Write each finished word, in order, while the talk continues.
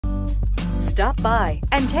Stop by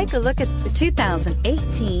and take a look at the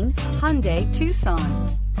 2018 Hyundai Tucson.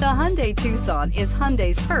 The Hyundai Tucson is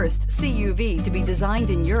Hyundai's first CUV to be designed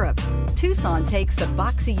in Europe. Tucson takes the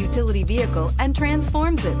boxy utility vehicle and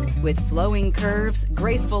transforms it. With flowing curves,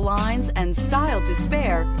 graceful lines, and style to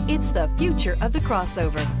spare, it's the future of the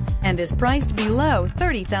crossover and is priced below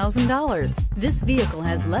 $30,000. This vehicle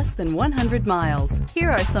has less than 100 miles.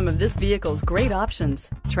 Here are some of this vehicle's great options: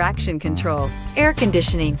 traction control, air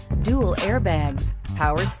conditioning, dual airbags,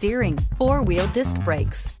 power steering, four-wheel disc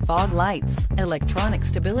brakes, fog lights, electronic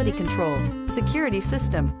stability control, security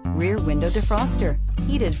system, rear window defroster,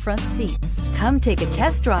 heated front seats. Come take a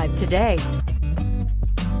test drive today.